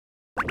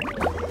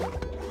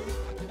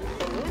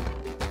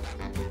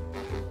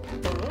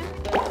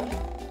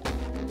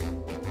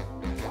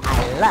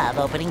love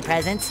opening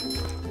presents.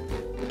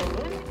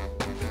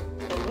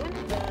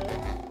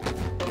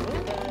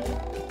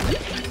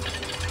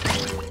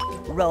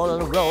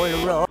 Roll,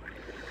 roll, roll.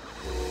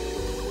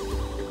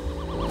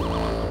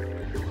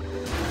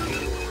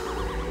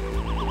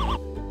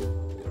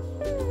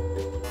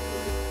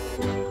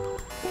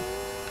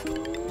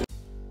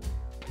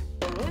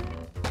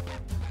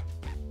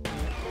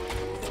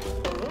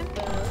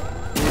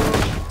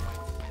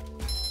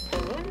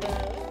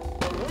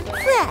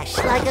 Fresh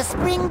like a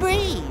spring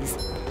breeze.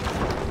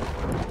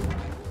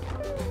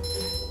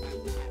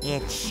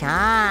 It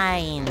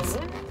shines.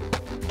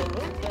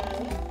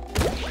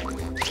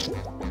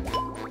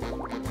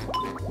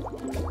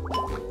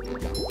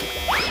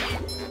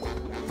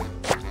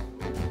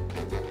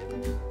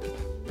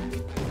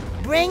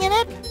 Bringing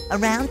it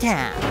around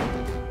town.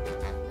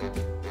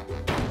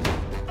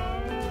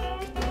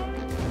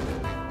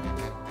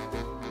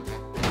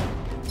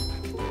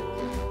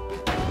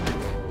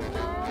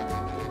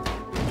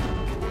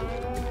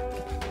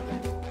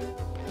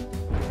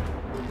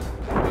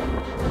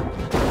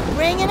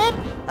 Bringing it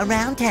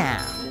around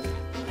town.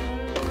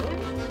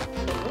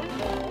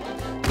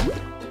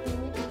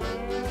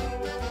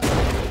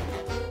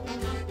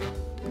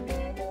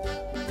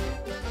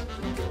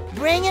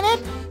 Bringing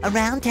it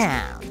around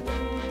town.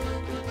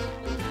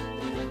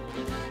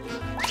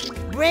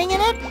 Bringing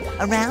it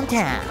around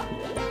town.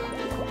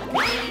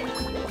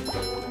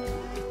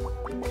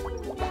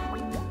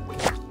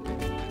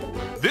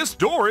 This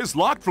door is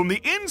locked from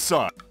the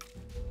inside.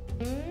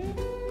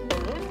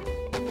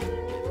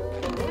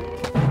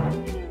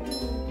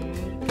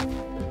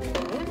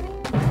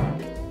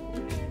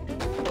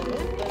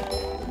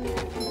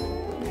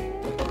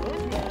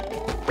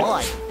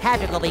 Boy,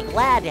 Patrick will be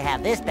glad to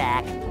have this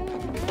back.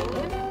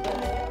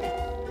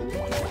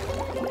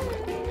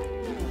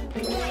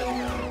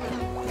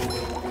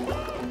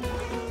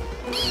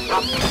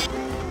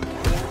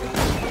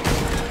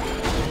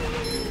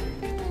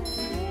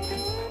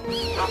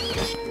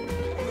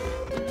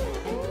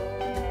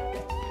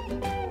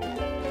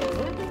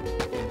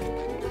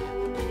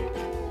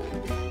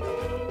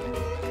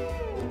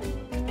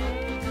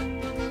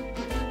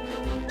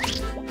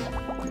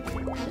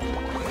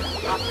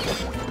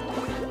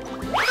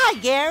 Hi,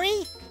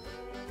 Gary.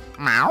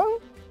 Meow?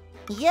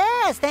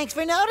 Yes, thanks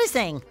for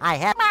noticing. I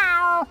have...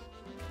 Meow!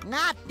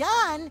 Not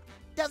done.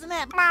 Doesn't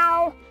that...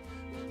 Meow!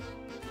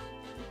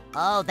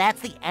 Oh,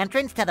 that's the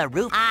entrance to the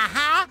roof.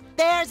 Aha!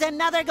 There's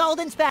another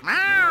golden speck.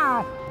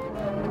 Meow!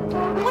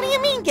 What do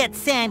you mean, get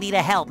Sandy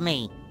to help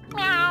me?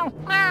 Meow!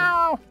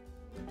 Meow!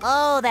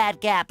 Oh,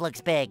 that gap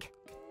looks big.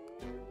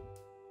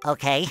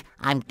 Okay,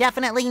 I'm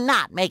definitely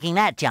not making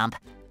that jump.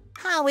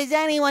 How is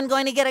anyone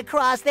going to get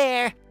across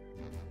there?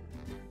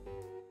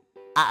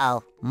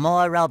 Uh-oh,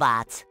 more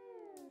robots.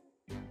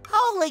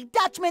 Holy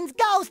Dutchman's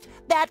ghost!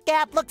 That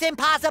gap looks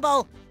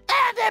impossible!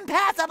 And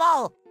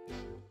impassable!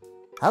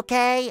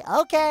 Okay,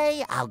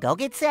 I'll go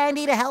get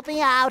Sandy to help me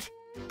out.